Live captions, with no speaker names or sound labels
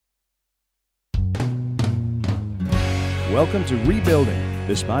Welcome to Rebuilding.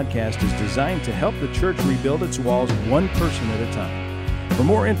 This podcast is designed to help the church rebuild its walls one person at a time. For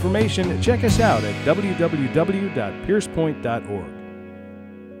more information, check us out at www.piercepoint.org.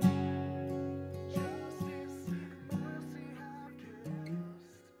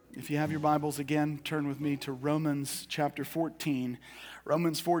 If you have your Bibles again, turn with me to Romans chapter 14.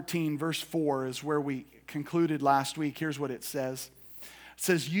 Romans 14 verse 4 is where we concluded last week. Here's what it says. It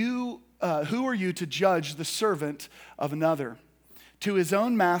says, who are you to judge the servant of another? To his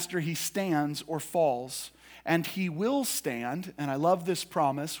own master he stands or falls, and he will stand. And I love this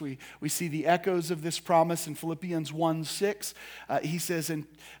promise. We see the echoes of this promise in Philippians 1:6. He says, and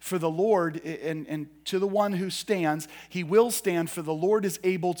for the Lord, and to the one who stands, he will stand, for the Lord is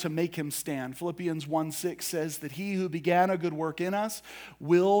able to make him stand. Philippians 1:6 says that he who began a good work in us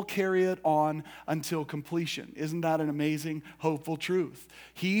will carry it on until completion. Isn't that an amazing, hopeful truth?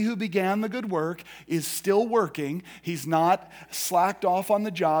 He who began the good work is still working. He's not slacked off on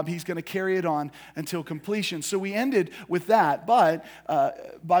the job. He's going to carry it on until completion. So we ended with that, but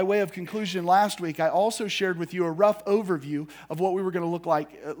by way of conclusion last week, I also shared with you a rough overview of what we were going to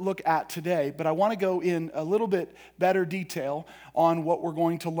look at today, but I want to go in a little bit better detail on what we're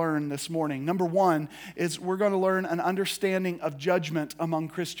going to learn this morning. Number one is we're going to learn an understanding of judgment among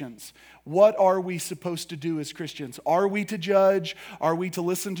Christians. What are we supposed to do as Christians? Are we to judge? Are we to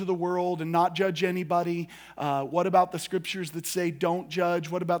listen to the world and not judge anybody? What about the scriptures that say don't judge?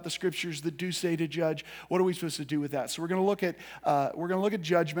 What about the scriptures that do say to judge? What are we supposed to do with that? So we're going to look at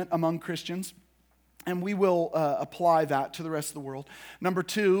judgment among Christians, and we will apply that to the rest of the world. Number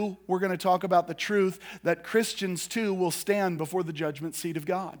two, we're going to talk about the truth that Christians too will stand before the judgment seat of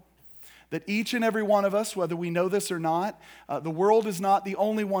God. That each and every one of us, whether we know this or not, the world is not the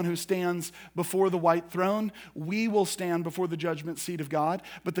only one who stands before the white throne. We will stand before the judgment seat of God.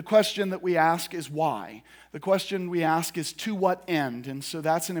 But the question that we ask is why? The question we ask is to what end? And so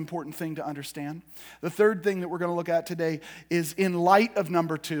that's an important thing to understand. The third thing that we're going to look at today is in light of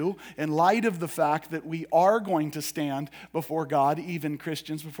number two, in light of the fact that we are going to stand before God, even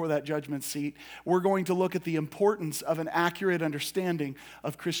Christians, before that judgment seat, we're going to look at the importance of an accurate understanding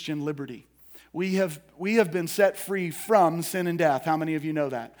of Christian liberty. We have been set free from sin and death. How many of you know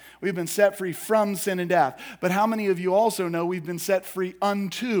that? We've been set free from sin and death. But how many of you also know we've been set free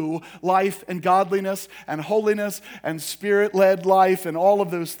unto life and godliness and holiness and spirit-led life and all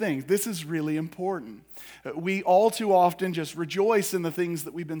of those things? This is really important. We all too often just rejoice in the things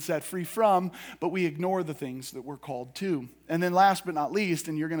that we've been set free from, but we ignore the things that we're called to. And then last but not least,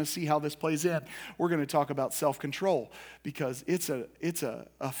 and you're going to see how this plays in, we're going to talk about self-control, because it's a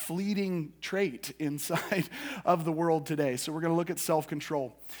fleeting trait inside of the world today. So we're going to look at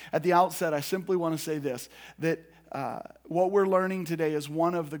self-control. At the outset, I simply want to say this, that what we're learning today is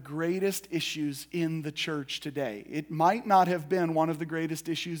one of the greatest issues in the church today. It might not have been one of the greatest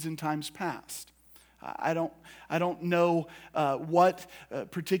issues in times past. I don't know what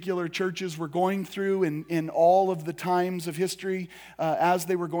particular churches were going through in all of the times of history as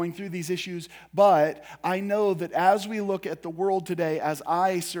they were going through these issues, but I know that as we look at the world today, as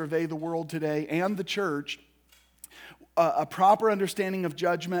I survey the world today and the church, a proper understanding of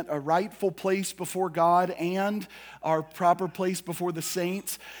judgment, a rightful place before God, and our proper place before the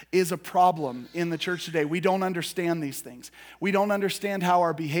saints is a problem in the church today. We don't understand these things. We don't understand how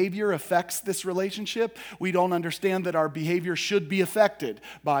our behavior affects this relationship. We don't understand that our behavior should be affected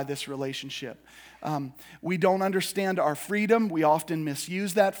by this relationship. We don't understand our freedom. We often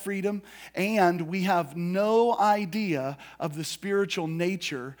misuse that freedom. And we have no idea of the spiritual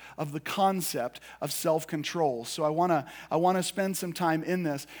nature of the concept of self-control. So I want to spend some time in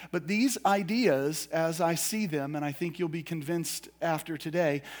this. But these ideas, as I see them, and I think you'll be convinced after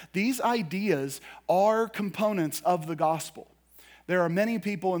today, these ideas are components of the gospel. There are many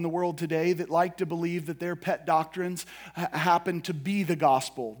people in the world today that like to believe that their pet doctrines happen to be the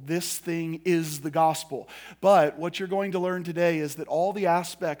gospel. This thing is the gospel. But what you're going to learn today is that all the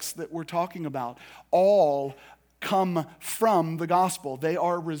aspects that we're talking about all come from the gospel. They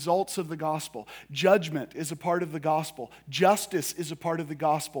are results of the gospel. Judgment is a part of the gospel. Justice is a part of the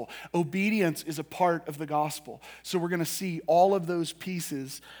gospel. Obedience is a part of the gospel. So we're going to see all of those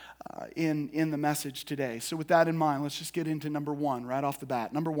pieces in the message today. So with that in mind, let's just get into number one right off the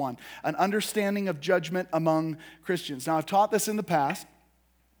bat. Number one, an understanding of judgment among Christians. Now, I've taught this in the past.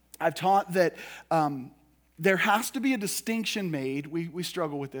 I've taught that there has to be a distinction made. We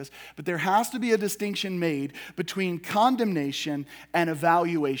struggle with this, but there has to be a distinction made between condemnation and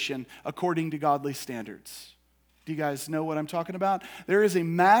evaluation according to godly standards. Do you guys know what I'm talking about? There is a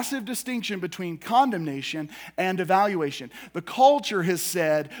massive distinction between condemnation and evaluation. The culture has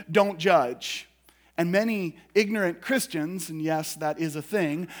said, don't judge. And many ignorant Christians, and yes, that is a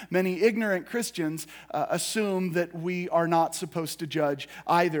thing, many ignorant Christians assume that we are not supposed to judge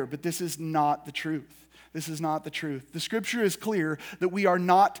either, but this is not the truth. This is not the truth. The scripture is clear that we are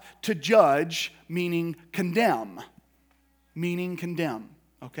not to judge, meaning condemn. Meaning condemn.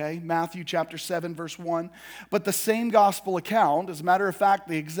 Okay, Matthew chapter 7, verse 1. But the same gospel account, as a matter of fact,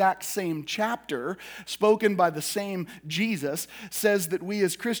 the exact same chapter, spoken by the same Jesus, says that we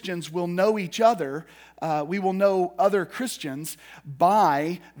as Christians will know each other. We will know other Christians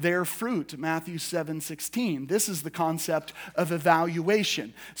by their fruit. Matthew 7:16. This is the concept of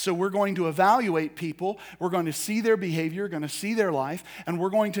evaluation. So we're going to evaluate people. We're going to see their behavior, going to see their life, and we're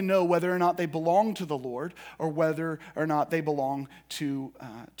going to know whether or not they belong to the Lord or whether or not they belong to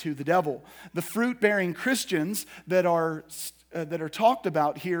the devil. The fruit-bearing Christians that are talked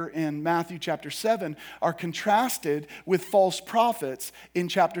about here in Matthew chapter 7 are contrasted with false prophets in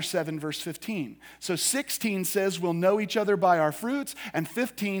chapter 7, verse 15. So 16 says we'll know each other by our fruits, and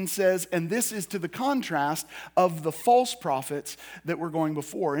 15 says, and this is to the contrast of the false prophets that were going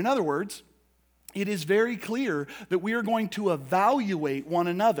before. In other words, it is very clear that we are going to evaluate one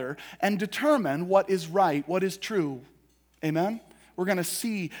another and determine what is right, what is true. Amen? We're going to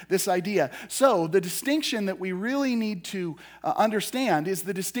see this idea. So the distinction that we really need to understand is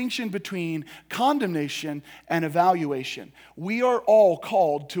the distinction between condemnation and evaluation. We are all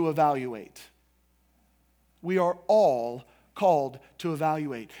called to evaluate. We are all called to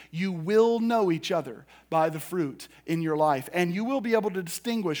evaluate. You will know each other by the fruit in your life, and you will be able to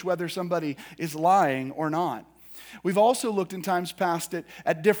distinguish whether somebody is lying or not. We've also looked in times past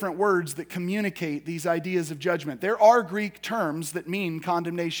at different words that communicate these ideas of judgment. There are Greek terms that mean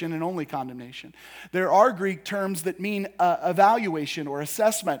condemnation and only condemnation. There are Greek terms that mean evaluation or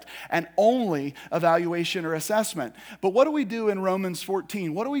assessment and only evaluation or assessment. But what do we do in Romans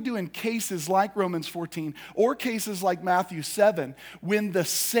 14? What do we do in cases like Romans 14 or cases like Matthew 7 when the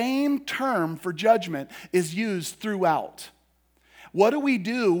same term for judgment is used throughout? What do we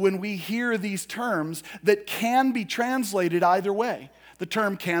do when we hear these terms that can be translated either way? The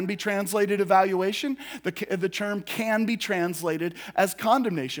term can be translated evaluation. The term can be translated as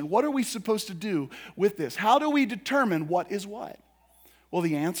condemnation. What are we supposed to do with this? How do we determine what is what? Well,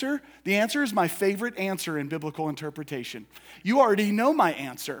 the answer is my favorite answer in biblical interpretation. You already know my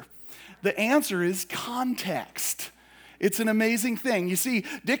answer. The answer is context. It's an amazing thing. You see,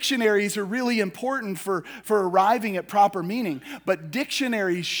 dictionaries are really important for arriving at proper meaning, but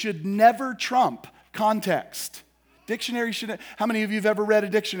dictionaries should never trump context. Dictionary should. How many of you have ever read a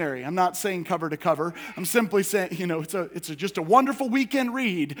dictionary? I'm not saying cover to cover. I'm simply saying, it's just a wonderful weekend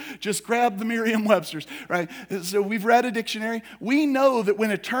read. Just grab the Merriam-Webster's, right? So we've read a dictionary. We know that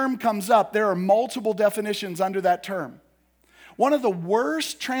when a term comes up, there are multiple definitions under that term. One of the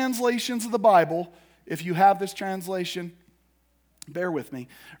worst translations of the Bible, if you have this translation, bear with me,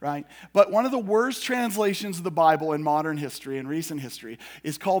 right? But one of the worst translations of the Bible in modern history, in recent history,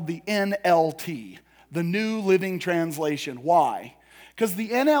 is called the NLT, the New Living Translation. Why? Because the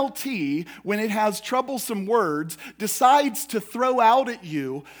NLT, when it has troublesome words, decides to throw out at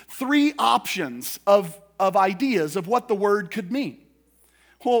you three options of ideas of what the word could mean.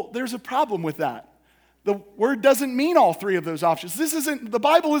 Well, there's a problem with that. The word doesn't mean all three of those options. The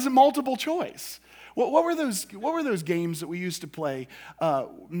Bible isn't multiple choice. What were those games that we used to play?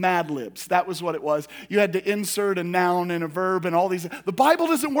 Mad Libs. That was what it was. You had to insert a noun and a verb and all these. The Bible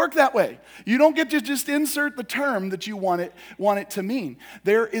doesn't work that way. You don't get to just insert the term that you want it to mean.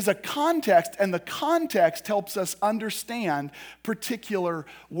 There is a context, and the context helps us understand particular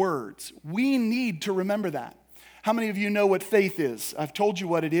words. We need to remember that. How many of you know what faith is? I've told you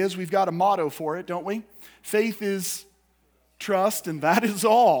what it is. We've got a motto for it, don't we? Faith is trust, and that is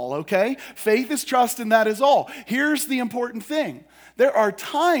all, okay? Faith is trust, and that is all. Here's the important thing. There are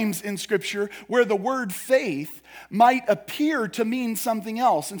times in Scripture where the word faith might appear to mean something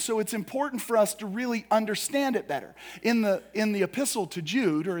else, and so it's important for us to really understand it better. In the epistle to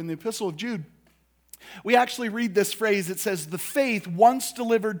Jude, or in the epistle of Jude, we actually read this phrase. It says, the faith once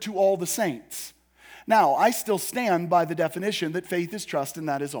delivered to all the saints. Now, I still stand by the definition that faith is trust and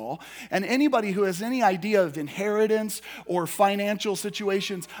that is all. And anybody who has any idea of inheritance or financial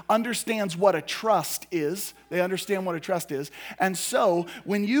situations understands what a trust is. They understand what a trust is. And so,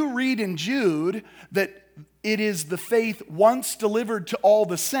 when you read in Jude that it is the faith once delivered to all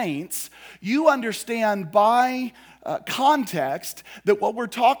the saints, you understand by context that what we're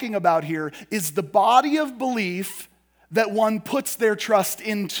talking about here is the body of belief that one puts their trust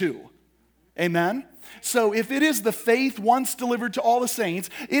into. Amen? So if it is the faith once delivered to all the saints,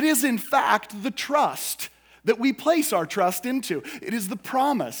 it is in fact the trust that we place our trust into. It is the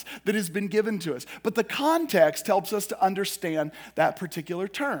promise that has been given to us. But the context helps us to understand that particular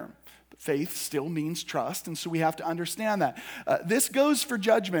term. Faith still means trust, and so we have to understand that. This goes for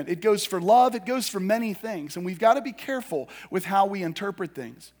judgment. It goes for love. It goes for many things, and we've got to be careful with how we interpret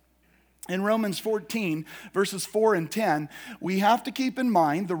things. In Romans 14, verses 4 and 10, we have to keep in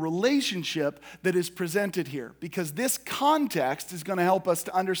mind the relationship that is presented here, because this context is going to help us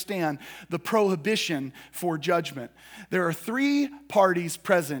to understand the prohibition for judgment. There are three parties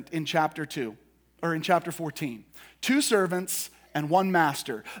present in chapter 2, or in chapter 14. Two servants and one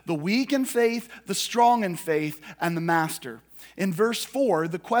master. The weak in faith, the strong in faith, and the master. In verse 4,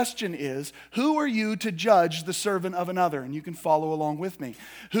 the question is, who are you to judge the servant of another? And you can follow along with me.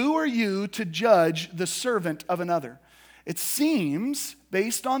 Who are you to judge the servant of another? It seems,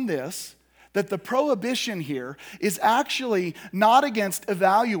 based on this, that the prohibition here is actually not against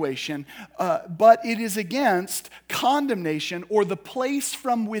evaluation, but it is against condemnation or the place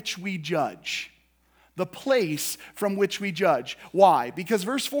from which we judge. The place from which we judge. Why? Because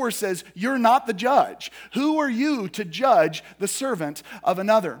verse 4 says, you're not the judge. Who are you to judge the servant of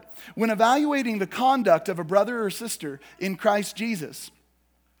another? When evaluating the conduct of a brother or sister in Christ Jesus,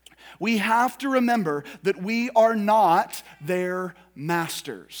 we have to remember that we are not their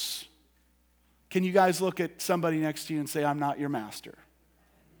masters. Can you guys look at somebody next to you and say, I'm not your master?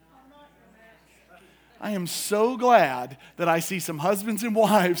 I am so glad that I see some husbands and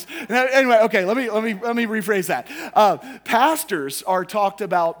wives. Anyway, okay, let me rephrase that. Pastors are talked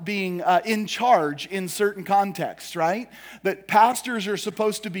about being in charge in certain contexts, right? That pastors are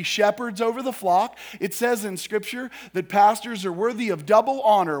supposed to be shepherds over the flock. It says in Scripture that pastors are worthy of double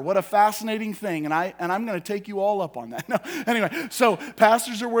honor. What a fascinating thing, and I'm going to take you all up on that. No, anyway, so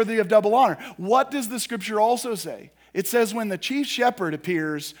pastors are worthy of double honor. What does the Scripture also say? It says when the chief shepherd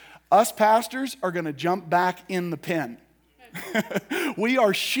appears, us pastors are going to jump back in the pen. We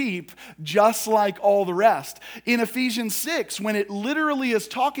are sheep just like all the rest. In Ephesians 6, when it literally is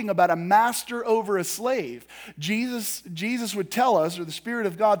talking about a master over a slave, Jesus would tell us, or the Spirit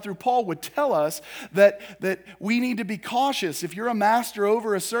of God through Paul would tell us that we need to be cautious. If you're a master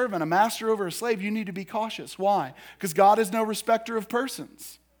over a servant, a master over a slave, you need to be cautious. Why? Because God is no respecter of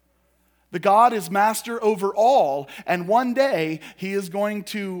persons. The God is master over all, and one day He is going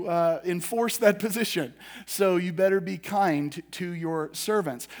to enforce that position. So you better be kind to your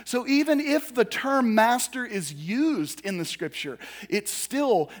servants. So even if the term master is used in the Scripture, it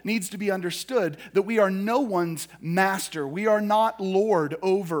still needs to be understood that we are no one's master. We are not Lord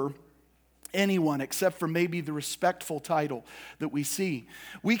over anyone except for maybe the respectful title that we see.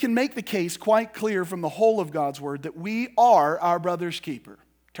 We can make the case quite clear from the whole of God's Word that we are our brother's keeper.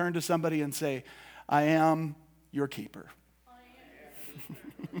 Turn to somebody and say, I am your keeper.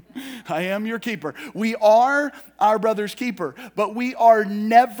 I am your keeper. We are our brother's keeper, but we are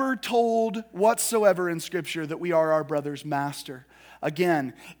never told whatsoever in Scripture that we are our brother's master.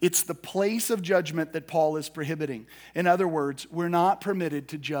 Again, it's the place of judgment that Paul is prohibiting. In other words, we're not permitted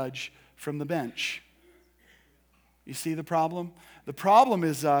to judge from the bench. You see the problem? The problem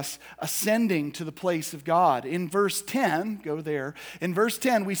is us ascending to the place of God. In verse 10, go there. In verse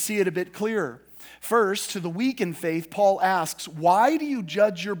 10, we see it a bit clearer. First, to the weak in faith, Paul asks, why do you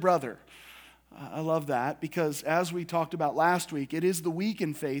judge your brother? I love that because as we talked about last week, it is the weak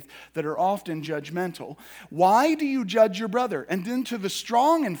in faith that are often judgmental. Why do you judge your brother? And then to the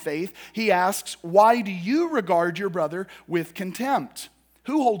strong in faith, he asks, why do you regard your brother with contempt?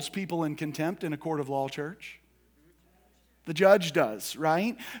 Who holds people in contempt in a court of law, church? The judge does,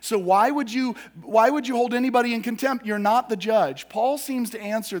 right? So why would you hold anybody in contempt? You're not the judge. Paul seems to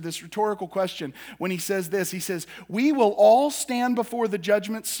answer this rhetorical question when he says this. He says, we will all stand before the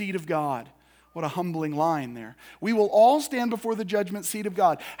judgment seat of God. What a humbling line there. We will all stand before the judgment seat of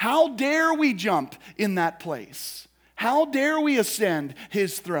God. How dare we jump in that place? How dare we ascend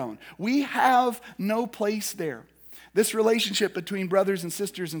His throne? We have no place there. This relationship between brothers and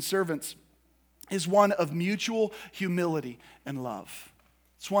sisters and servants is one of mutual humility and love.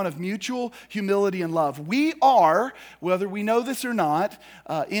 It's one of mutual humility and love. We are, whether we know this or not,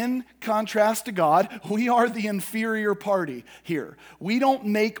 in contrast to God, we are the inferior party here. We don't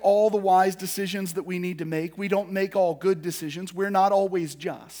make all the wise decisions that we need to make. We don't make all good decisions. We're not always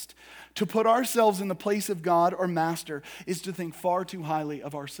just. To put ourselves in the place of God or master is to think far too highly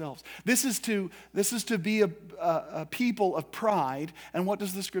of ourselves. This is to be a people of pride. And what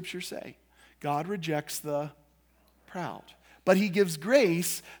does the Scripture say? God rejects the proud, but He gives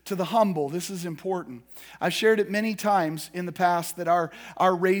grace to the humble. This is important. I've shared it many times in the past that our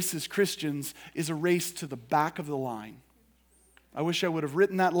race as Christians is a race to the back of the line. I wish I would have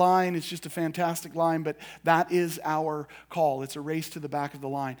written that line. It's just a fantastic line, but that is our call. It's a race to the back of the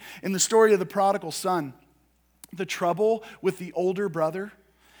line. In the story of the prodigal son, the trouble with the older brother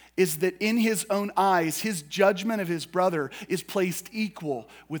is that in his own eyes, his judgment of his brother is placed equal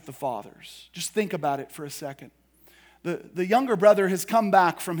with the father's. Just think about it for a second. The younger brother has come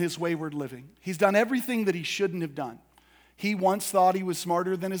back from his wayward living. He's done everything that he shouldn't have done. He once thought he was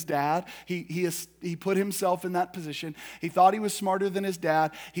smarter than his dad. He put himself in that position. He thought he was smarter than his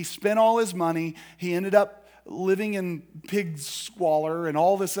dad. He spent all his money. He ended up living in pig squalor and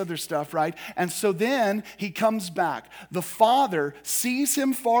all this other stuff, right? And so then he comes back. The father sees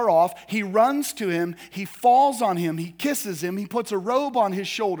him far off. He runs to him. He falls on him. He kisses him. He puts a robe on his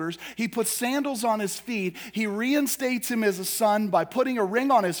shoulders. He puts sandals on his feet. He reinstates him as a son by putting a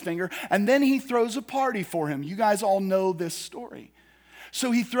ring on his finger. And then he throws a party for him. You guys all know this story.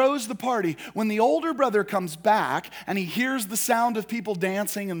 So he throws the party. When the older brother comes back and he hears the sound of people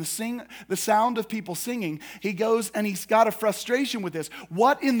dancing and the sound of people singing, he goes and he's got a frustration with this.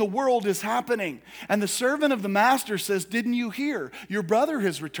 What in the world is happening? And the servant of the master says, didn't you hear? Your brother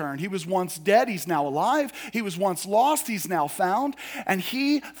has returned. He was once dead. He's now alive. He was once lost. He's now found. And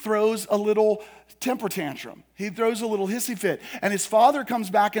he throws a little temper tantrum. He throws a little hissy fit. And his father comes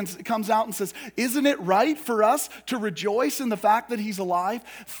back and comes out and says, isn't it right for us to rejoice in the fact that he's alive?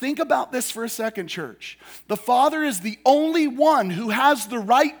 Think about this for a second, church. The father is the only one who has the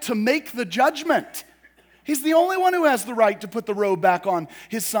right to make the judgment. He's the only one who has the right to put the robe back on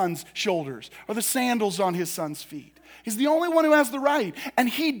his son's shoulders or the sandals on his son's feet. He's the only one who has the right. And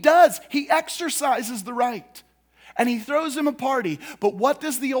he does. He exercises the right. And he throws him a party. But what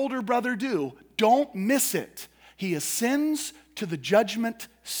does the older brother do? Don't miss it. He ascends to the judgment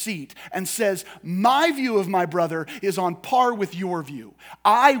seat and says, my view of my brother is on par with your view.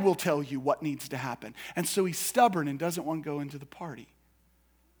 I will tell you what needs to happen. And so he's stubborn and doesn't want to go into the party.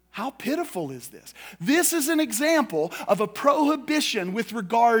 How pitiful is this? This is an example of a prohibition with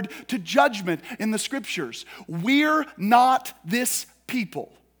regard to judgment in the scriptures. We're not this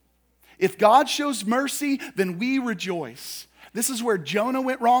people. If God shows mercy, then we rejoice. This is where Jonah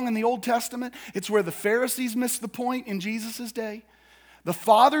went wrong in the Old Testament. It's where the Pharisees missed the point in Jesus' day. The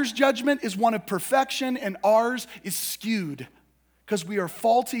Father's judgment is one of perfection, and ours is skewed because we are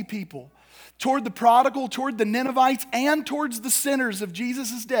faulty people. Toward the prodigal, toward the Ninevites, and towards the sinners of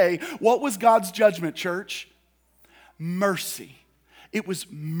Jesus' day, what was God's judgment, church? Mercy. It was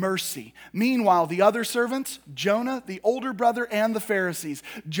mercy. Meanwhile, the other servants, Jonah, the older brother, and the Pharisees,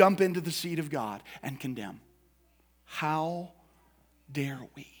 jump into the seat of God and condemn. How dare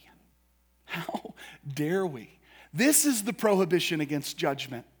we? How dare we? This is the prohibition against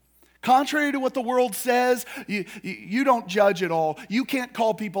judgment. Contrary to what the world says, you don't judge at all. You can't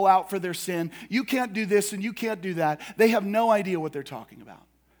call people out for their sin. You can't do this and you can't do that. They have no idea what they're talking about.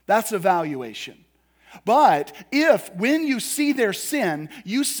 That's evaluation. But if, when you see their sin,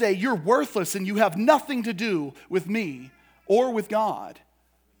 you say you're worthless and you have nothing to do with me or with God,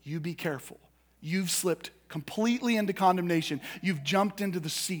 you be careful. You've slipped completely into condemnation. You've jumped into the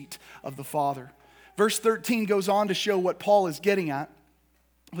seat of the Father. Verse 13 goes on to show what Paul is getting at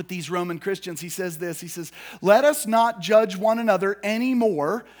with these Roman Christians. He says this, he says, let us not judge one another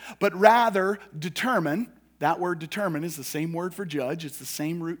anymore, but rather determine. That word determine is the same word for judge. It's the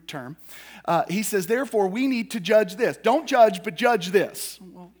same root term. He says, therefore, we need to judge this. Don't judge, but judge this.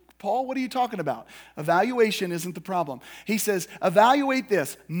 Well, Paul, what are you talking about? Evaluation isn't the problem. He says, evaluate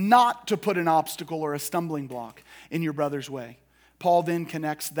this, not to put an obstacle or a stumbling block in your brother's way. Paul then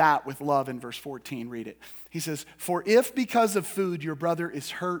connects that with love in verse 14. Read it. He says, for if because of food your brother is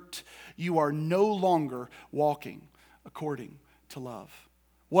hurt, you are no longer walking according to love.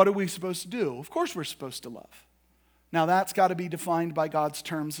 What are we supposed to do? Of course we're supposed to love. Now that's got to be defined by God's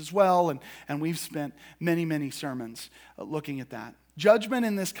terms as well, and we've spent many, many sermons looking at that. Judgment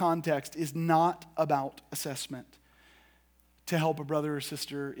in this context is not about assessment to help a brother or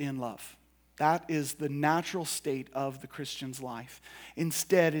sister in love. That is the natural state of the Christian's life.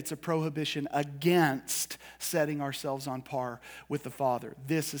 Instead, it's a prohibition against setting ourselves on par with the Father.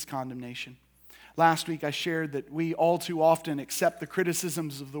 This is condemnation. Last week, I shared that we all too often accept the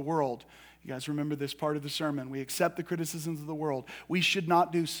criticisms of the world. You guys remember this part of the sermon. We accept the criticisms of the world. We should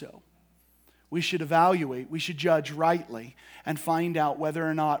not do so. We should evaluate, we should judge rightly and find out whether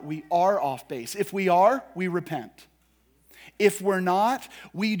or not we are off base. If we are, we repent. If we're not,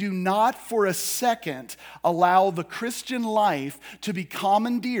 we do not for a second allow the Christian life to be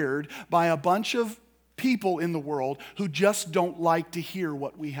commandeered by a bunch of people in the world who just don't like to hear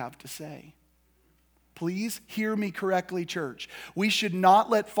what we have to say. Please hear me correctly, church. We should not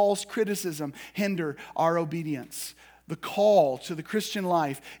let false criticism hinder our obedience. The call to the Christian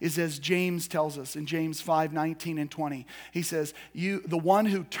life is as James tells us in James 5:19 and 20. He says, the one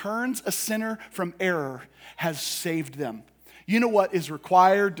who turns a sinner from error has saved them. You know what is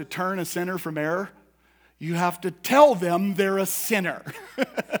required to turn a sinner from error? You have to tell them they're a sinner.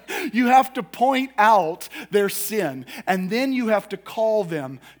 You have to point out their sin, and then you have to call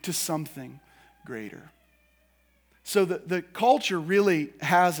them to something greater. So the culture really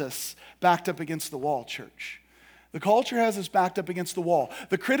has us backed up against the wall, church. The culture has us backed up against the wall.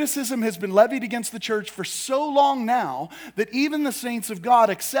 The criticism has been levied against the church for so long now that even the saints of God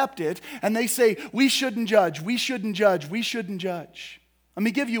accept it, and they say, we shouldn't judge, we shouldn't judge, we shouldn't judge. Let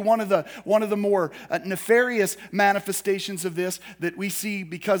me give you one of the more nefarious manifestations of this that we see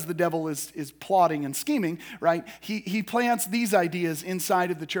because the devil is plotting and scheming, right? He plants these ideas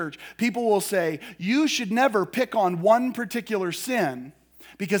inside of the church. People will say, you should never pick on one particular sin,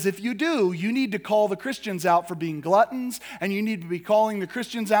 because if you do, you need to call the Christians out for being gluttons, and you need to be calling the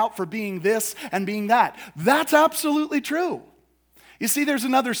Christians out for being this and being that. That's absolutely true. You see, there's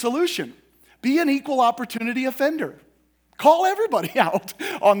another solution. Be an equal opportunity offender. Call everybody out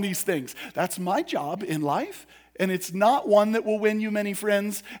on these things. That's my job in life, and it's not one that will win you many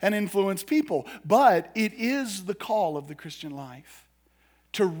friends and influence people, but it is the call of the Christian life.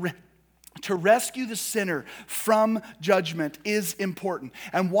 To rescue the sinner from judgment is important.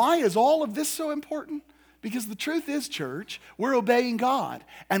 And why is all of this so important? Because the truth is, church, we're obeying God,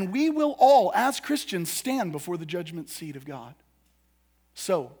 and we will all, as Christians, stand before the judgment seat of God.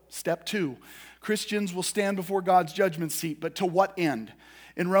 So, step 2, Christians will stand before God's judgment seat, but to what end?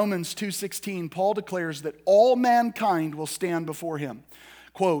 In Romans 2:16, Paul declares that all mankind will stand before him.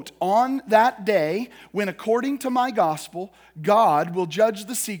 Quote, on that day, when according to my gospel, God will judge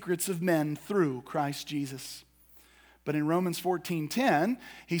the secrets of men through Christ Jesus. But in Romans 14:10,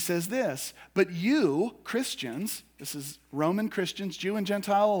 he says this, but you, Christians, this is Roman Christians, Jew and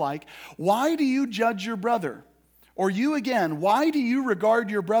Gentile alike, why do you judge your brother? Or you again, why do you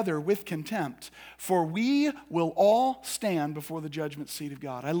regard your brother with contempt? For we will all stand before the judgment seat of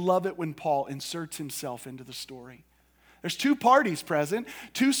God. I love it when Paul inserts himself into the story. There's 2 parties present,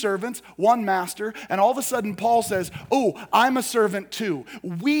 2 servants, 1 master, and all of a sudden Paul says, oh, I'm a servant too.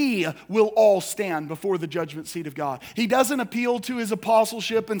 We will all stand before the judgment seat of God. He doesn't appeal to his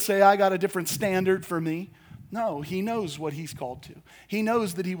apostleship and say, I got a different standard for me. No, he knows what he's called to. He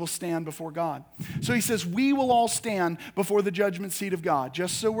knows that he will stand before God. So he says, we will all stand before the judgment seat of God.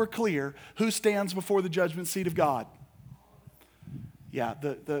 Just so we're clear, who stands before the judgment seat of God? Yeah,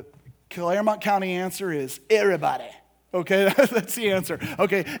 the Claremont County answer is everybody. Okay, that's the answer.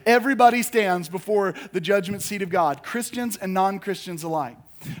 Okay, everybody stands before the judgment seat of God, Christians and non-Christians alike.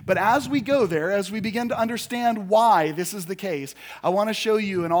 But as we go there, as we begin to understand why this is the case, I want to show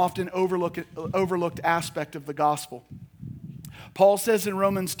you an often overlooked aspect of the gospel. Paul says in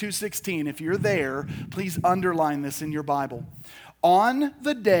Romans 2:16, if you're there, please underline this in your Bible. On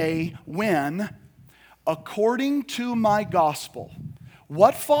the day when, according to my gospel,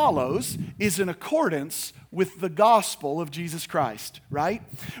 what follows is in accordance with the gospel of Jesus Christ, right?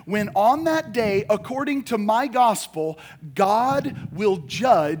 When on that day, according to my gospel, God will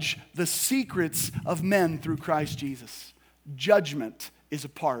judge the secrets of men through Christ Jesus. Judgment is a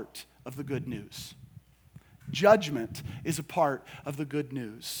part of the good news. Judgment is a part of the good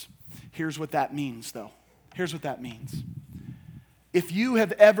news. Here's what that means, though. Here's what that means. If you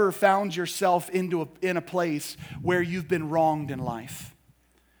have ever found yourself in a place where you've been wronged in life,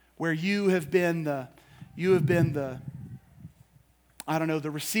 where you have been the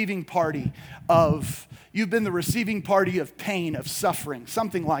receiving party of pain, of suffering,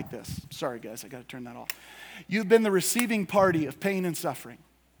 something like this. Sorry guys, I got to turn that off. You've been the receiving party of pain and suffering.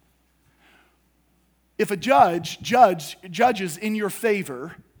 If a judge judges in your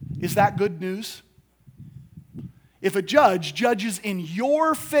favor, is that good news? If a judge judges in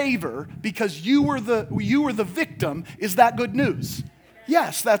your favor because you were the victim, is that good news?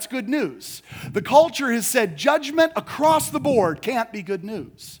 Yes, that's good news. The culture has said judgment across the board can't be good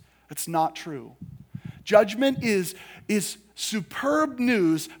news. That's not true. Judgment is superb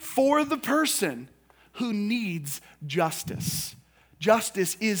news for the person who needs justice.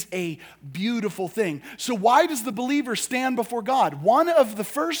 Justice is a beautiful thing. So why does the believer stand before God? One of the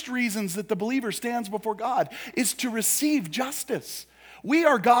first reasons that the believer stands before God is to receive justice. We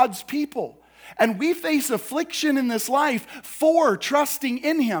are God's people. And we face affliction in this life for trusting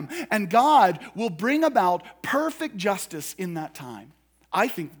in Him. And God will bring about perfect justice in that time. I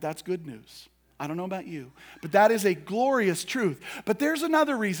think that's good news. I don't know about you, but that is a glorious truth. But there's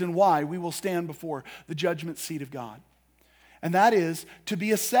another reason why we will stand before the judgment seat of God. And that is to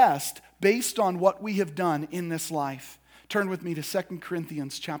be assessed based on what we have done in this life. Turn with me to 2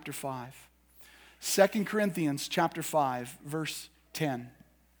 Corinthians chapter 5. 2 Corinthians chapter 5, verse 10.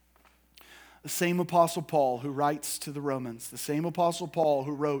 The same Apostle Paul who writes to the Romans, the same Apostle Paul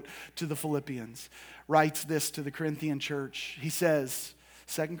who wrote to the Philippians, writes this to the Corinthian church. He says,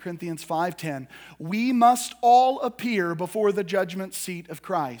 2 Corinthians 5:10, we must all appear before the judgment seat of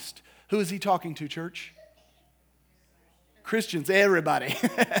Christ. Who is he talking to, church? Christians, everybody.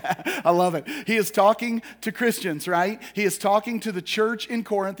 I love it. He is talking to Christians, right? He is talking to the church in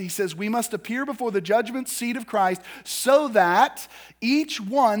Corinth. He says, we must appear before the judgment seat of Christ so that each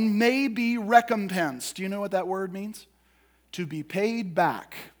one may be recompensed. Do you know what that word means? To be paid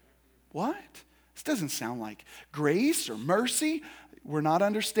back. What? This doesn't sound like grace or mercy. We're not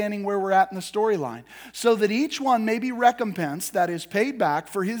understanding where we're at in the storyline. So that each one may be recompensed, that is, paid back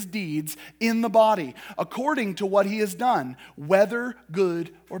for his deeds in the body, according to what he has done, whether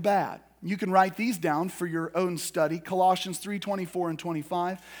good or bad. You can write these down for your own study. Colossians 3:24 and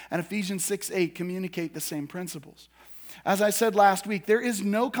 25 and Ephesians 6:8 communicate the same principles. As I said last week, there is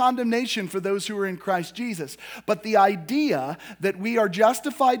no condemnation for those who are in Christ Jesus. But the idea that we are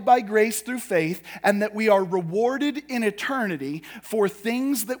justified by grace through faith and that we are rewarded in eternity for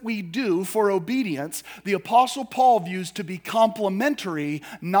things that we do for obedience, the Apostle Paul views to be complementary,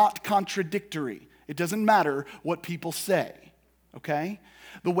 not contradictory. It doesn't matter what people say, okay?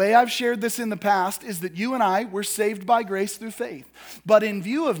 The way I've shared this in the past is that you and I were saved by grace through faith. But in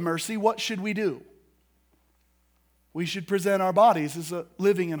view of mercy, what should we do? We should present our bodies as a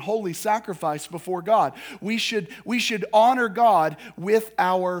living and holy sacrifice before God. We should honor God with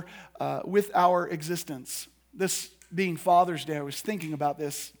our existence. This being Father's Day, I was thinking about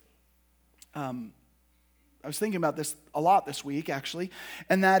this. I was thinking about this a lot this week, actually,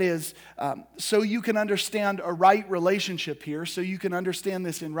 and that is so you can understand a right relationship here, so you can understand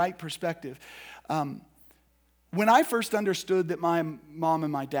this in right perspective. When I first understood that my mom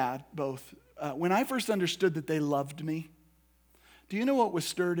and my dad both, when I first understood that they loved me, do you know what was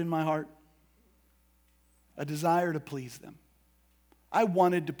stirred in my heart? A desire to please them. I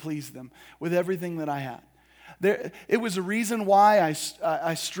wanted to please them with everything that I had. It was a reason why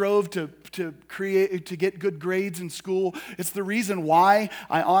I strove to get good grades in school. It's the reason why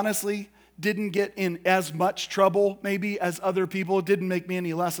I honestly didn't get in as much trouble maybe as other people. It didn't make me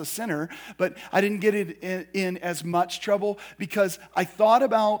any less a sinner, but I didn't get it in as much trouble because I thought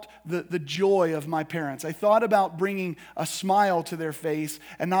about the joy of my parents. I thought about bringing a smile to their face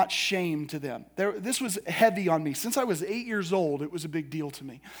and not shame to them. This was heavy on me. Since I was 8 years old, it was a big deal to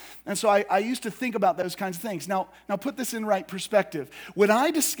me. And so I used to think about those kinds of things. Now put this in right perspective. When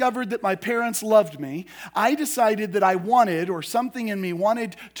I discovered that my parents loved me, I decided that I wanted, or something in me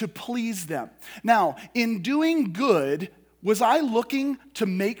wanted, to please them. Now, in doing good, was I looking to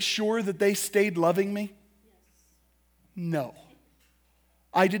make sure that they stayed loving me? No.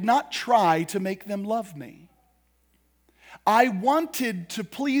 I did not try to make them love me. I wanted to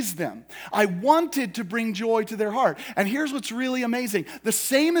please them. I wanted to bring joy to their heart. And here's what's really amazing. The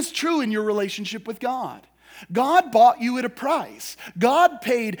same is true in your relationship with God. God bought you at a price. God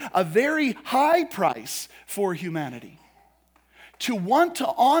paid a very high price for humanity. To want to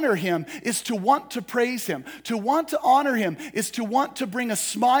honor Him is to want to praise Him. To want to honor Him is to want to bring a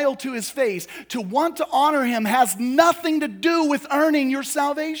smile to His face. To want to honor Him has nothing to do with earning your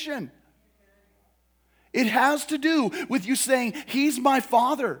salvation. It has to do with you saying, He's my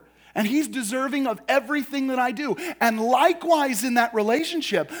Father, and He's deserving of everything that I do. And likewise in that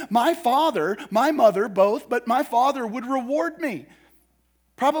relationship, my father, my mother, both, but my father would reward me.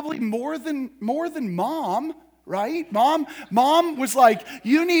 Probably more than mom. Right? Mom was like,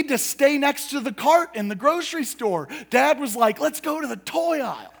 you need to stay next to the cart in the grocery store. Dad was like, let's go to the toy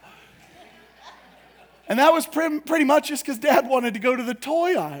aisle. And that was pretty much just because Dad wanted to go to the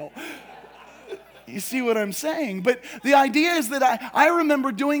toy aisle. You see what I'm saying? But the idea is that I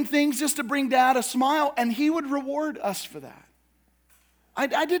remember doing things just to bring Dad a smile, and he would reward us for that.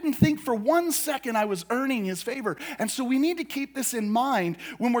 I didn't think for 1 second I was earning His favor. And so we need to keep this in mind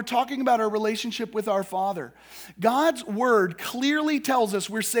when we're talking about our relationship with our Father. God's Word clearly tells us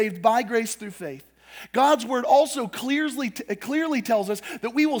we're saved by grace through faith. God's Word also clearly tells us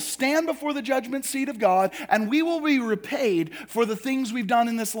that we will stand before the judgment seat of God and we will be repaid for the things we've done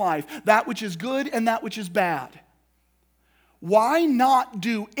in this life, that which is good and that which is bad. Why not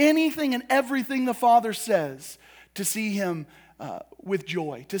do anything and everything the Father says to see Him with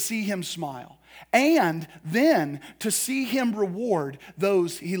joy, to see Him smile, and then to see Him reward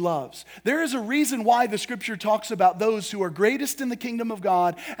those He loves? There is a reason why the Scripture talks about those who are greatest in the kingdom of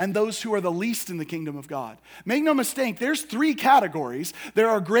God and those who are the least in the kingdom of God. Make no mistake, there's 3 categories.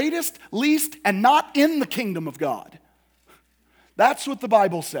 There are greatest, least, and not in the kingdom of God. That's what the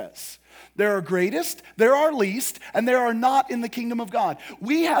Bible says. There are greatest, there are least, and there are not in the kingdom of God.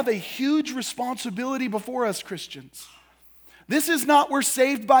 We have a huge responsibility before us, Christians. This is not we're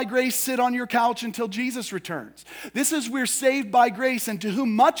saved by grace, sit on your couch until Jesus returns. This is we're saved by grace, and to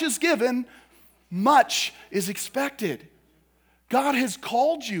whom much is given, much is expected. God has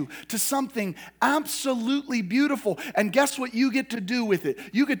called you to something absolutely beautiful, and guess what you get to do with it?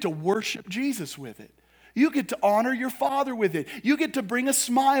 You get to worship Jesus with it. You get to honor your Father with it. You get to bring a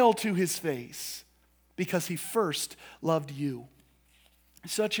smile to His face because He first loved you.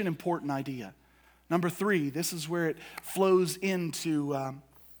 Such an important idea. Number 3, this is where it flows into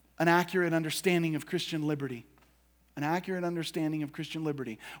an accurate understanding of Christian liberty. An accurate understanding of Christian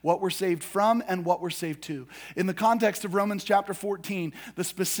liberty. What we're saved from and what we're saved to. In the context of Romans chapter 14, the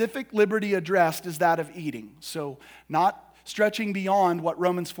specific liberty addressed is that of eating. So not stretching beyond what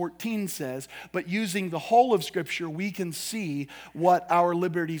Romans 14 says, but using the whole of Scripture, we can see what our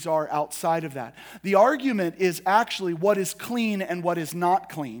liberties are outside of that. The argument is actually what is clean and what is not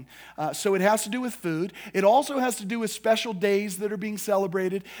clean. So it has to do with food. It also has to do with special days that are being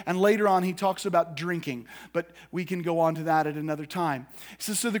celebrated. And later on, he talks about drinking. But we can go on to that at another time.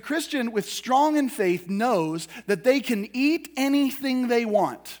 So the Christian with strong in faith knows that they can eat anything they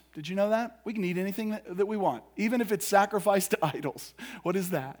want. Did you know that? We can eat anything that we want, even if it's sacrificed to idols. What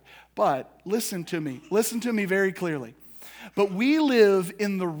is that? But listen to me very clearly. But we live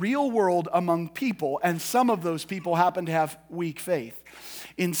in the real world among people, and some of those people happen to have weak faith.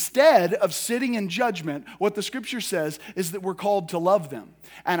 Instead of sitting in judgment, what the Scripture says is that we're called to love them.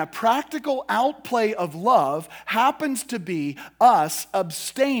 And a practical outplay of love happens to be us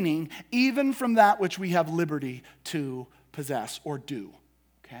abstaining even from that which we have liberty to possess or do.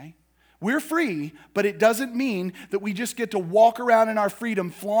 Okay? We're free, but it doesn't mean that we just get to walk around in our freedom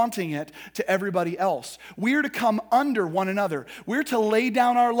flaunting it to everybody else. We're to come under one another. We're to lay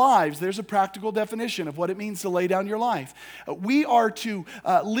down our lives. There's a practical definition of what it means to lay down your life. We are to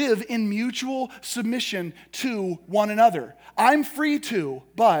live in mutual submission to one another. I'm free to,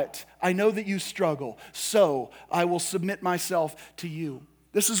 but I know that you struggle, so I will submit myself to you.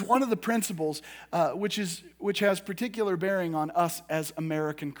 This is one of the principles which has particular bearing on us as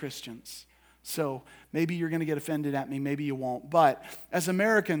American Christians. So maybe you're going to get offended at me, maybe you won't. But as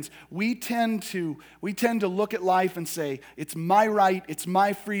Americans, we tend to look at life and say, it's my right, it's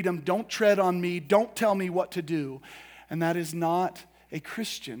my freedom, don't tread on me, don't tell me what to do. And that is not a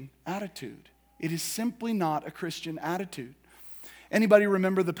Christian attitude. It is simply not a Christian attitude. Anybody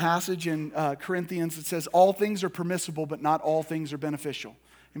remember the passage in Corinthians that says, all things are permissible, but not all things are beneficial?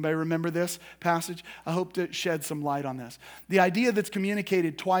 Anybody remember this passage? I hope to shed some light on this. The idea that's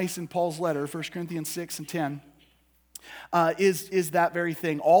communicated twice in Paul's letter, 1 Corinthians 6 and 10, is that very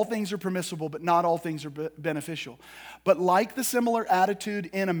thing. All things are permissible, but not all things are beneficial. But like the similar attitude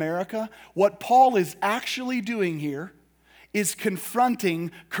in America, what Paul is actually doing here is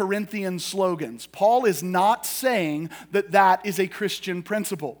confronting Corinthian slogans. Paul is not saying that that is a Christian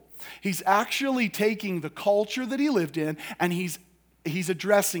principle. He's actually taking the culture that he lived in and he's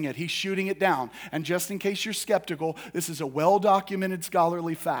addressing it. He's shooting it down. And just in case you're skeptical, this is a well-documented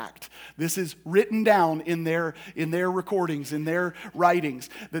scholarly fact. This is written down in their recordings, in their writings,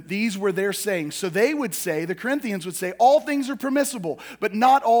 that these were their sayings. So they would say, the Corinthians would say, all things are permissible, but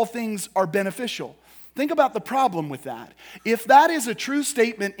not all things are beneficial. Think about the problem with that. If that is a true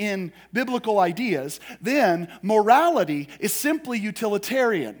statement in biblical ideas, then morality is simply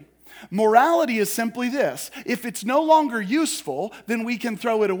utilitarian. Morality is simply this: if it's no longer useful, then we can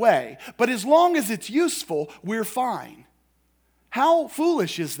throw it away. But as long as it's useful, we're fine. How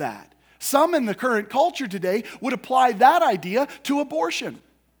foolish is that? Some in the current culture today would apply that idea to abortion.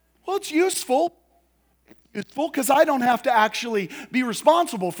 Well, it's useful. Useful because I don't have to actually be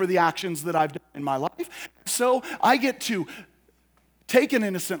responsible for the actions that I've done in my life. So I get to take an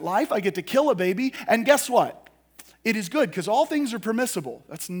innocent life, I get to kill a baby, and guess what? It is good because all things are permissible.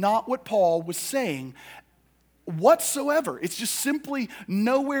 That's not what Paul was saying whatsoever. It's just simply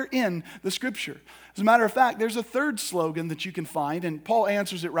nowhere in the Scripture. As a matter of fact, there's a third slogan that you can find, and Paul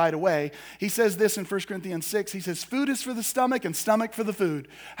answers it right away. He says this in 1 Corinthians 6. He says, food is for the stomach and stomach for the food.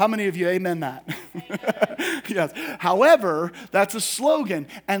 How many of you amen that? Amen. Yes. However, that's a slogan.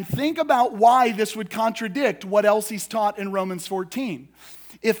 And think about why this would contradict what else he's taught in Romans 14.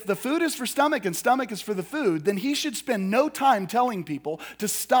 If the food is for stomach and stomach is for the food, then he should spend no time telling people to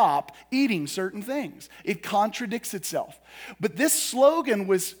stop eating certain things. It contradicts itself. But this slogan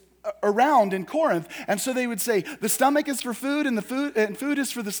was around in Corinth, and so they would say, the stomach is for food and food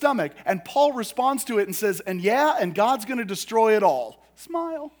is for the stomach. And Paul responds to it and says, and God's going to destroy it all.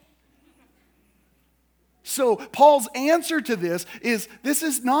 Smile. So Paul's answer to this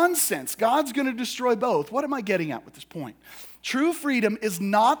is nonsense. God's going to destroy both. What am I getting at with this point? True freedom is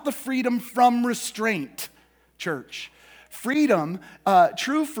not the freedom from restraint, church. Freedom,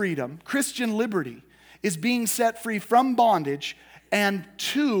 true freedom, Christian liberty, is being set free from bondage and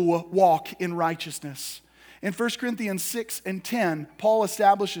to walk in righteousness. In 1 Corinthians 6 and 10, Paul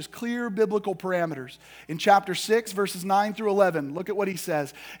establishes clear biblical parameters. In chapter 6, verses 9 through 11, look at what he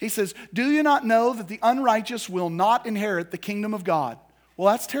says. He says, "Do you not know that the unrighteous will not inherit the kingdom of God?"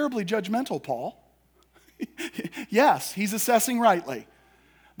 Well, that's terribly judgmental, Paul. Yes, he's assessing rightly.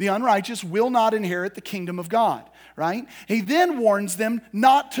 The unrighteous will not inherit the kingdom of God, right? He then warns them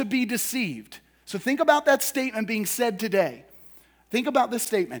not to be deceived. So think about that statement being said today. Think about this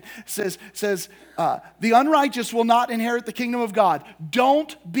statement. It says, the unrighteous will not inherit the kingdom of God.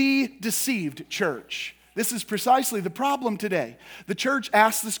 Don't be deceived, church. This is precisely the problem today. The church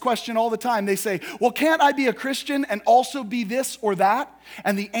asks this question all the time. They say, well, can't I be a Christian and also be this or that?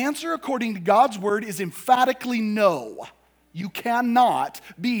 And the answer, according to God's word, is emphatically no. You cannot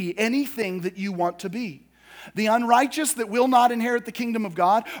be anything that you want to be. The unrighteous that will not inherit the kingdom of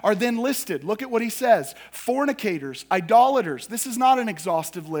God are then listed. Look at what he says. Fornicators, idolaters. This is not an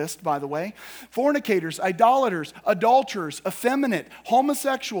exhaustive list, by the way. Fornicators, idolaters, adulterers, effeminate,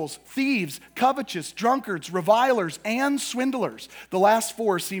 homosexuals, thieves, covetous, drunkards, revilers, and swindlers. The last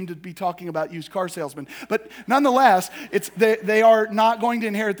four seem to be talking about used car salesmen. But nonetheless, they are not going to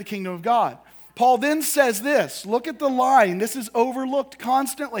inherit the kingdom of God. Paul then says this. Look at the line. This is overlooked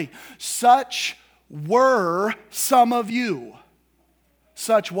constantly. Such were some of you.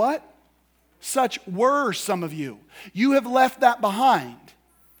 Such what? Such were some of you. You have left that behind.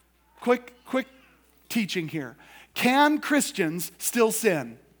 Quick teaching here. Can Christians still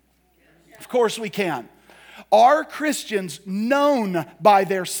sin? Of course we can. Are Christians known by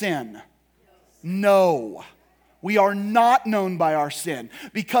their sin? No. We are not known by our sin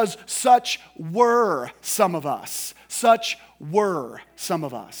because such were some of us. Such were some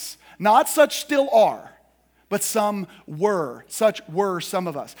of us. Not such still are, but some were. Such were some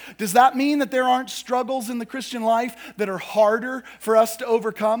of us. Does that mean that there aren't struggles in the Christian life that are harder for us to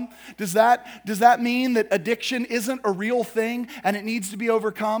overcome? Does that mean that addiction isn't a real thing and it needs to be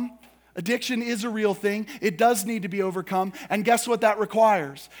overcome? Addiction is a real thing. It does need to be overcome. And guess what that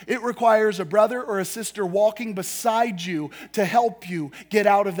requires? It requires a brother or a sister walking beside you to help you get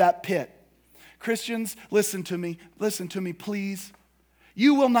out of that pit. Christians, listen to me, please.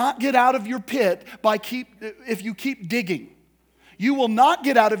 You will not get out of your pit if you keep digging. You will not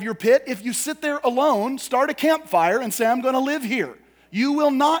get out of your pit if you sit there alone, start a campfire, and say, I'm going to live here. You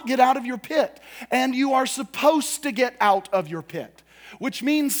will not get out of your pit. And you are supposed to get out of your pit, which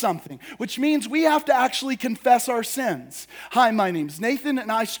means something, which means we have to actually confess our sins. Hi, my name's Nathan,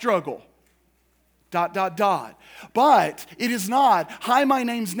 and I struggle. ... But it is not, hi, my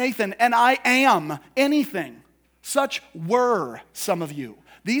name's Nathan, and I am anything. Such were some of you.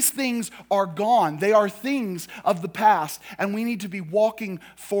 These things are gone. They are things of the past, and we need to be walking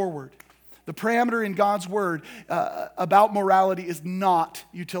forward. The parameter in God's word about morality is not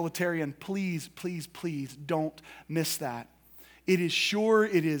utilitarian. Please, please, please don't miss that. It is sure,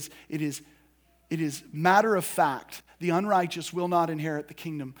 it is matter of fact. The unrighteous will not inherit the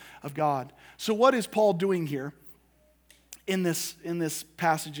kingdom of God. So what is Paul doing here? In this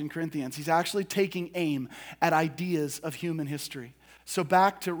passage in Corinthians, he's actually taking aim at ideas of human history. So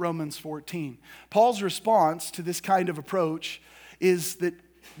back to Romans 14. Paul's response to this kind of approach is that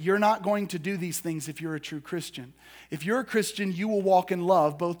you're not going to do these things if you're a true Christian. If you're a Christian, you will walk in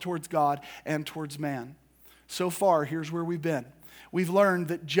love both towards God and towards man. So far, here's where we've been. We've learned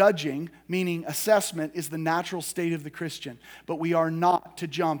that judging, meaning assessment, is the natural state of the Christian, but we are not to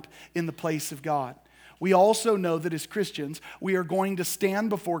jump in the place of God. We also know that as Christians, we are going to stand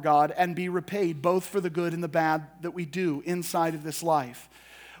before God and be repaid both for the good and the bad that we do inside of this life.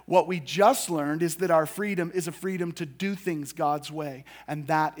 What we just learned is that our freedom is a freedom to do things God's way, and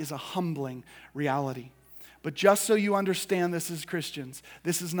that is a humbling reality. But just so you understand this as Christians,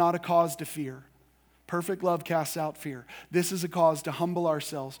 this is not a cause to fear. Perfect love casts out fear. This is a cause to humble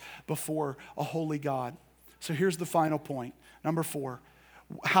ourselves before a holy God. So here's the final point. Number 4.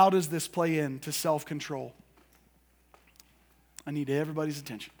 How does this play into self-control? I need everybody's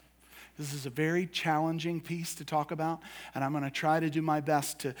attention. This is a very challenging piece to talk about, and I'm going to try to do my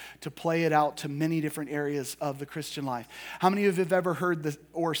best to play it out to many different areas of the Christian life. How many of you have ever heard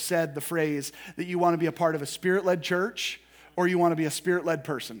or said the phrase that you want to be a part of a Spirit-led church or you want to be a Spirit-led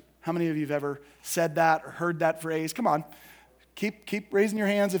person? How many of you have ever said that or heard that phrase? Come on. Keep raising your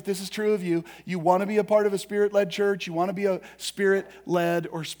hands if this is true of you. You want to be a part of a Spirit-led church. You want to be a Spirit-led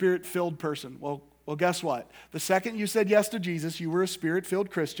or Spirit-filled person. Well, Well, guess what? The second you said yes to Jesus, you were a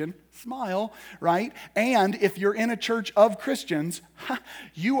Spirit-filled Christian. Smile, right? And if you're in a church of Christians,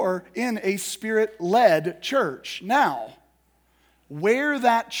 you are in a Spirit-led church. Now, where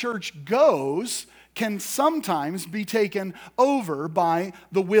that church goes can sometimes be taken over by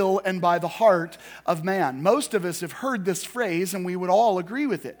the will and by the heart of man. Most of us have heard this phrase, and we would all agree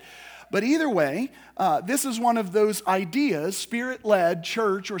with it. But either way, this is one of those ideas, Spirit-led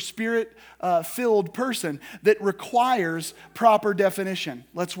church or Spirit-filled person, that requires proper definition.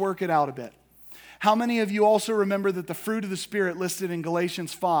 Let's work it out a bit. How many of you also remember that the fruit of the Spirit listed in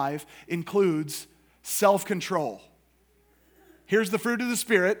Galatians 5 includes self-control? Here's the fruit of the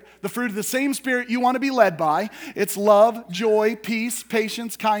Spirit, the fruit of the same Spirit you want to be led by. It's love, joy, peace,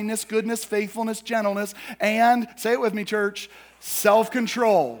 patience, kindness, goodness, faithfulness, gentleness, and, say it with me, church,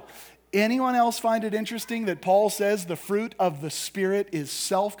 self-control. Anyone else find it interesting that Paul says the fruit of the Spirit is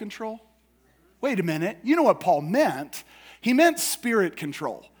self-control? Wait a minute. You know what Paul meant? He meant spirit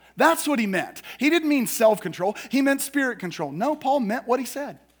control. That's what he meant. He didn't mean self-control. He meant spirit control. No, Paul meant what he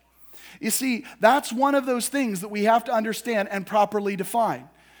said. You see, that's one of those things that we have to understand and properly define.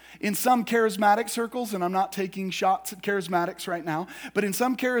 In some charismatic circles, and I'm not taking shots at charismatics right now, but in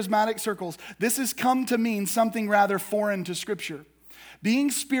some charismatic circles, this has come to mean something rather foreign to Scripture.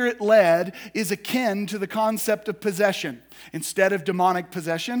 Being Spirit-led is akin to the concept of possession. Instead of demonic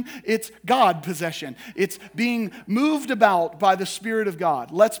possession, it's God possession. It's being moved about by the Spirit of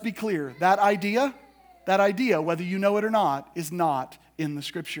God. Let's be clear, that idea, whether you know it or not, is not in the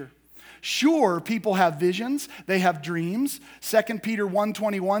Scripture. Sure, people have visions, they have dreams. 2 Peter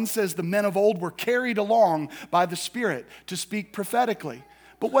 1:21 says the men of old were carried along by the Spirit to speak prophetically.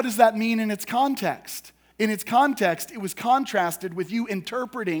 But what does that mean in its context? In its context, it was contrasted with you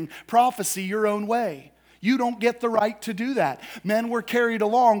interpreting prophecy your own way. You don't get the right to do that. Men were carried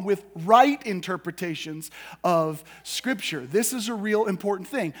along with right interpretations of Scripture. This is a real important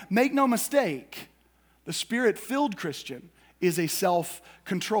thing. Make no mistake, the Spirit-filled Christian is a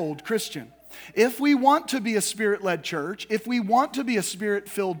self-controlled Christian. If we want to be a Spirit-led church, if we want to be a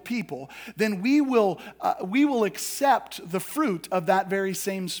Spirit-filled people, then we will accept the fruit of that very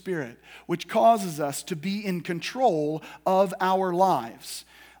same Spirit, which causes us to be in control of our lives.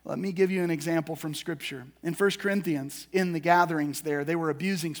 Let me give you an example from Scripture. In 1 Corinthians, in the gatherings there, they were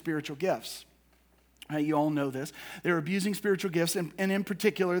abusing spiritual gifts. You all know this. They were abusing spiritual gifts, and in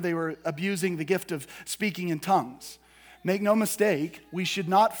particular, they were abusing the gift of speaking in tongues. Make no mistake, we should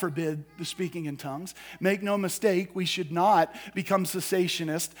not forbid the speaking in tongues. Make no mistake, we should not become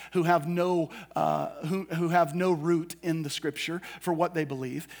cessationists who have no root in the Scripture for what they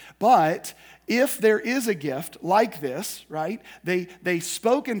believe. But if there is a gift like this, right? They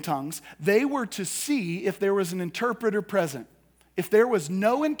spoke in tongues. They were to see if there was an interpreter present. If there was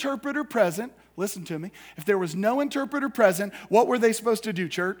no interpreter present, listen to me. If there was no interpreter present, what were they supposed to do,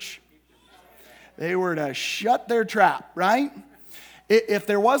 church? They were to shut their trap, right? If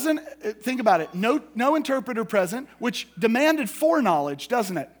there wasn't, think about it, no interpreter present, which demanded foreknowledge,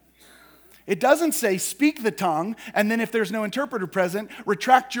 doesn't it? It doesn't say speak the tongue, and then if there's no interpreter present,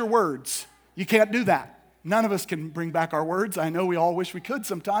 retract your words. You can't do that. None of us can bring back our words. I know we all wish we could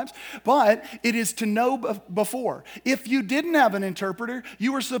sometimes, but it is to know before. If you didn't have an interpreter,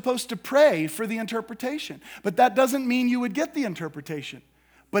 you were supposed to pray for the interpretation, but that doesn't mean you would get the interpretation.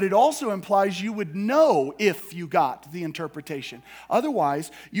 But it also implies you would know if you got the interpretation.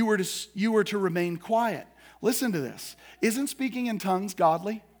 Otherwise, you were to remain quiet. Listen to this. Isn't speaking in tongues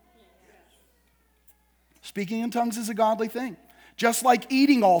godly? Speaking in tongues is a godly thing. Just like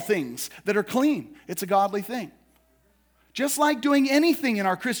eating all things that are clean, it's a godly thing. Just like doing anything in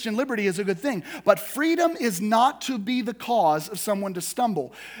our Christian liberty is a good thing. But freedom is not to be the cause of someone to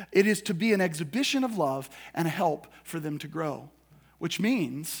stumble. It is to be an exhibition of love and a help for them to grow. Which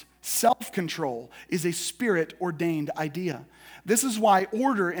means self-control is a Spirit-ordained idea. This is why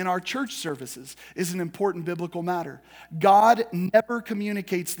order in our church services is an important biblical matter. God never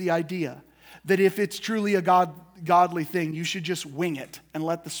communicates the idea that if it's truly a godly thing, you should just wing it and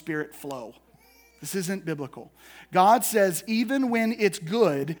let the Spirit flow. This isn't biblical. God says even when it's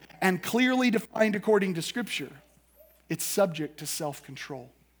good and clearly defined according to Scripture, it's subject to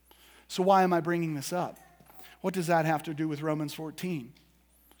self-control. So why am I bringing this up? What does that have to do with Romans 14?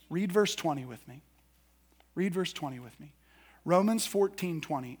 Read verse 20 with me. Read verse 20 with me. Romans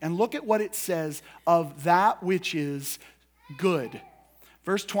 14:20. And look at what it says of that which is good.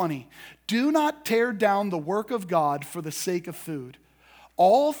 Verse 20. Do not tear down the work of God for the sake of food.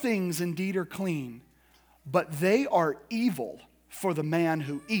 All things indeed are clean, but they are evil for the man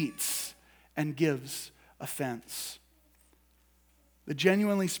who eats and gives offense. The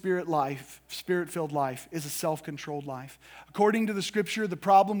genuinely spirit-filled life is a self-controlled life. According to the scripture, the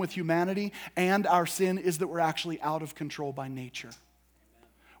problem with humanity and our sin is that we're actually out of control by nature.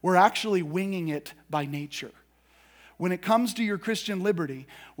 We're actually winging it by nature. When it comes to your Christian liberty,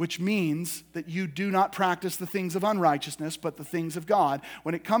 which means that you do not practice the things of unrighteousness, but the things of God,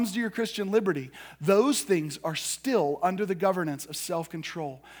 when it comes to your Christian liberty, those things are still under the governance of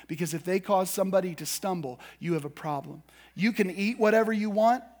self-control. Because if they cause somebody to stumble, you have a problem. You can eat whatever you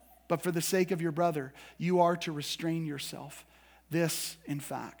want, but for the sake of your brother, you are to restrain yourself. This, in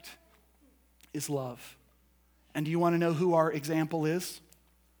fact, is love. And do you want to know who our example is?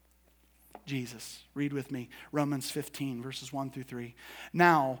 Jesus. Read with me, Romans 15, verses 1 through 3.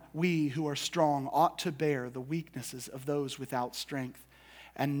 Now, we who are strong ought to bear the weaknesses of those without strength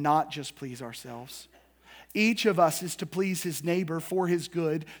and not just please ourselves. Each of us is to please his neighbor for his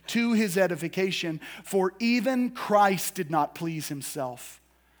good, to his edification, for even Christ did not please himself.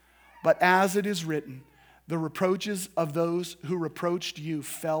 But as it is written, the reproaches of those who reproached you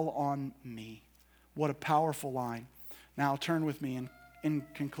fell on me. What a powerful line. Now turn with me in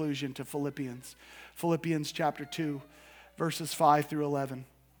conclusion to Philippians. Philippians chapter 2, verses 5 through 11.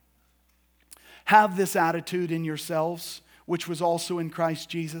 Have this attitude in yourselves, which was also in Christ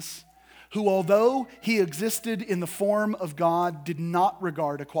Jesus, who although he existed in the form of God, did not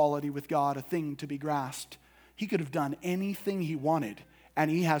regard equality with God a thing to be grasped. He could have done anything he wanted,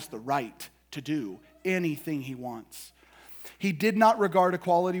 and he has the right to do anything he wants. He did not regard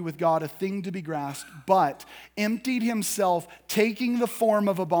equality with God a thing to be grasped, but emptied himself, taking the form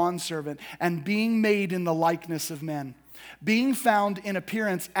of a bondservant and being made in the likeness of men. Being found in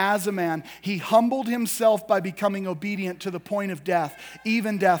appearance as a man, he humbled himself by becoming obedient to the point of death,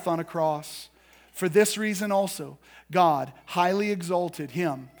 even death on a cross. For this reason also, God highly exalted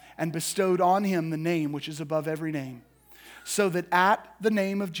him and bestowed on him the name which is above every name, so that at the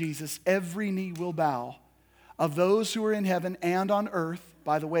name of Jesus every knee will bow, of those who are in heaven and on earth.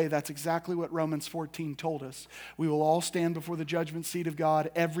 By the way, that's exactly what Romans 14 told us. We will all stand before the judgment seat of God.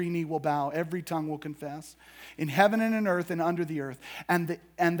 Every knee will bow. Every tongue will confess. In heaven and in earth and under the earth. And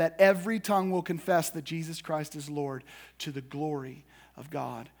that every tongue will confess that Jesus Christ is Lord, to the glory of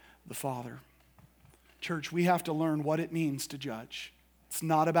God the Father. Church, we have to learn what it means to judge. It's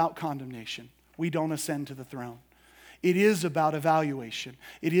not about condemnation. We don't ascend to the throne. It is about evaluation.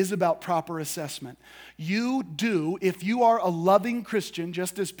 It is about proper assessment. You do, if you are a loving Christian,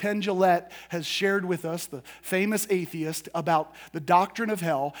 just as Penn Jillette has shared with us, the famous atheist, about the doctrine of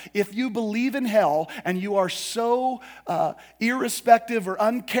hell, if you believe in hell and you are so irrespective or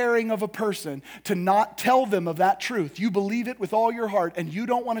uncaring of a person to not tell them of that truth, you believe it with all your heart and you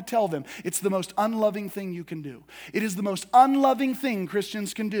don't want to tell them, it's the most unloving thing you can do. It is the most unloving thing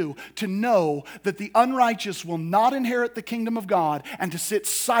Christians can do, to know that the unrighteous will not inherit the kingdom of God, and to sit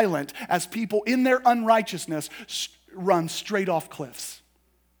silent as people in their unrighteousness run straight off cliffs.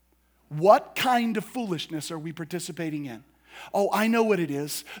 What kind of foolishness are we participating in? Oh, I know what it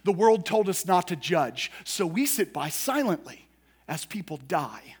is. The world told us not to judge, so we sit by silently as people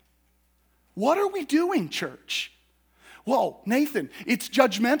die. What are we doing, church? Well, Nathan, it's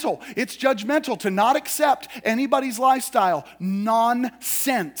judgmental. It's judgmental to not accept anybody's lifestyle.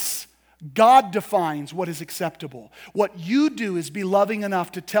 Nonsense. God defines what is acceptable. What you do is be loving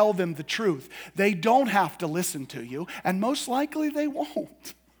enough to tell them the truth. They don't have to listen to you, and most likely they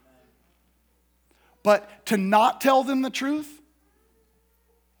won't. But to not tell them the truth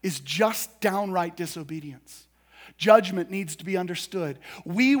is just downright disobedience. Judgment needs to be understood.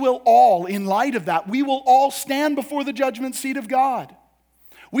 We will all, in light of that, we will all stand before the judgment seat of God.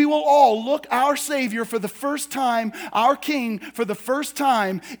 We will all look our Savior for the first time, our King for the first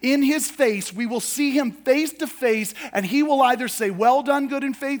time in his face. We will see him face to face, and he will either say, "Well done, good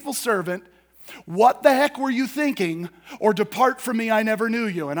and faithful servant. What the heck were you thinking?" or "Depart from me, I never knew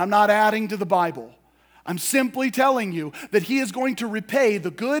you." And I'm not adding to the Bible. I'm simply telling you that he is going to repay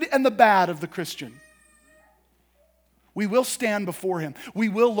the good and the bad of the Christian. We will stand before him. We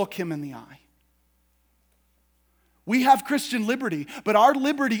will look him in the eye. We have Christian liberty, but our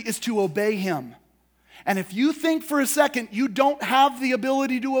liberty is to obey him. And if you think for a second you don't have the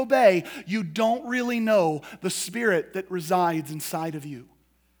ability to obey, you don't really know the Spirit that resides inside of you.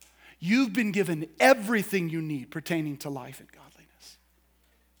 You've been given everything you need pertaining to life and godliness.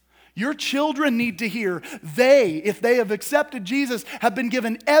 Your children need to hear if they have accepted Jesus, have been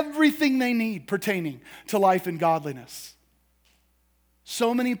given everything they need pertaining to life and godliness.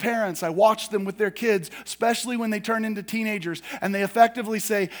 So many parents, I watch them with their kids, especially when they turn into teenagers, and they effectively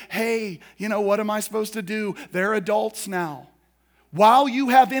say, "Hey, what am I supposed to do? They're adults now." While you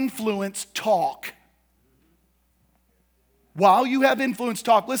have influence, talk. While you have influence,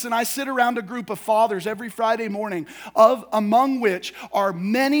 talk. Listen, I sit around a group of fathers every Friday morning, among which are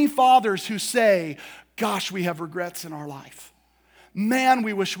many fathers who say, gosh, we have regrets in our life. Man,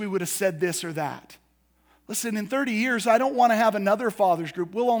 we wish we would have said this or that. Listen, in 30 years, I don't want to have another fathers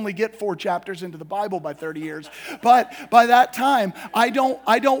group. We'll only get 4 chapters into the Bible by 30 years. But by that time, I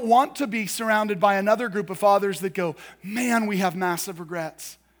don't want to be surrounded by another group of fathers that go, man, we have massive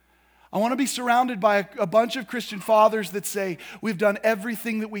regrets. I want to be surrounded by a bunch of Christian fathers that say, we've done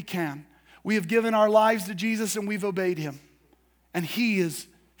everything that we can. We have given our lives to Jesus and we've obeyed him. And he is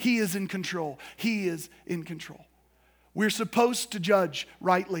in control. He is in control. We're supposed to judge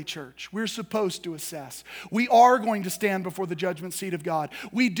rightly, church. We're supposed to assess. We are going to stand before the judgment seat of God.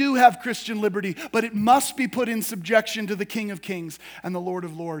 We do have Christian liberty, but it must be put in subjection to the King of Kings and the Lord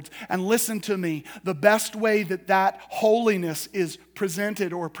of Lords. And listen to me, the best way that holiness is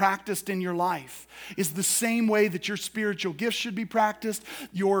presented or practiced in your life is the same way that your spiritual gifts should be practiced.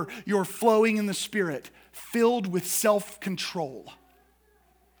 You're flowing in the Spirit, filled with self-control.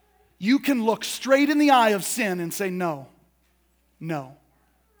 You can look straight in the eye of sin and say, no.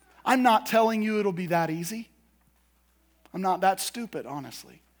 I'm not telling you it'll be that easy. I'm not that stupid,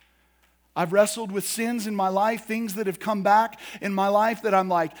 honestly. I've wrestled with sins in my life, things that have come back in my life that I'm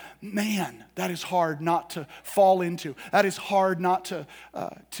like, man, that is hard not to fall into. That is hard not to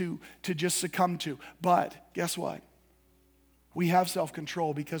just succumb to. But guess what? We have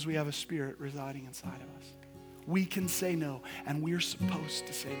self-control because we have a Spirit residing inside of us. We can say no, and we're supposed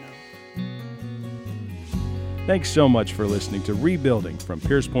to say no. Thanks so much for listening to Rebuilding from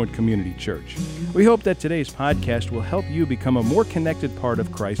Pierce Point Community Church. We hope that today's podcast will help you become a more connected part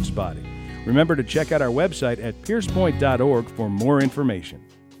of Christ's body. Remember to check out our website at piercepoint.org for more information.